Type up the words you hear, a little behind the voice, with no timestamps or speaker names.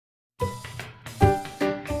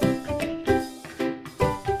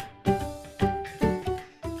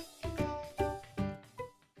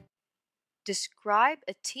Describe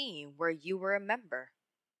a team where you were a member.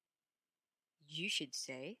 You should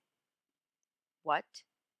say what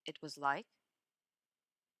it was like,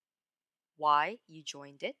 why you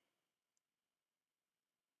joined it,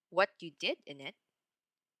 what you did in it,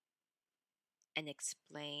 and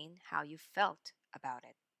explain how you felt about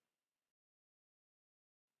it.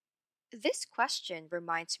 This question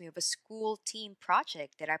reminds me of a school team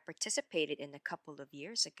project that I participated in a couple of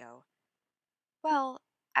years ago. Well,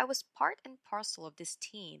 I was part and parcel of this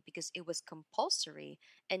team because it was compulsory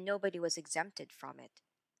and nobody was exempted from it.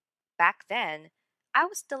 Back then, I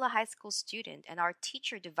was still a high school student and our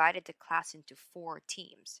teacher divided the class into four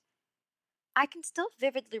teams. I can still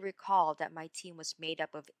vividly recall that my team was made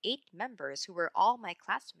up of 8 members who were all my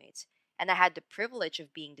classmates, and I had the privilege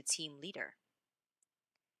of being the team leader.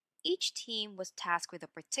 Each team was tasked with a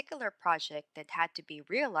particular project that had to be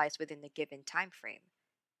realized within a given time frame.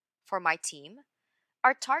 For my team,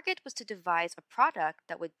 our target was to devise a product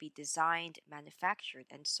that would be designed, manufactured,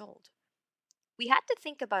 and sold. We had to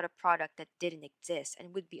think about a product that didn't exist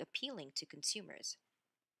and would be appealing to consumers.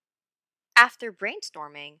 After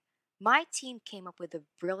brainstorming, my team came up with a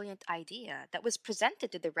brilliant idea that was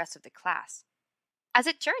presented to the rest of the class. As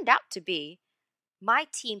it turned out to be, my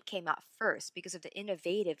team came out first because of the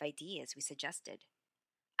innovative ideas we suggested.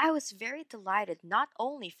 I was very delighted not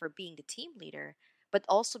only for being the team leader, but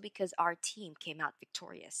also because our team came out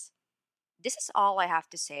victorious. This is all I have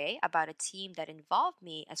to say about a team that involved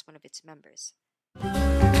me as one of its members.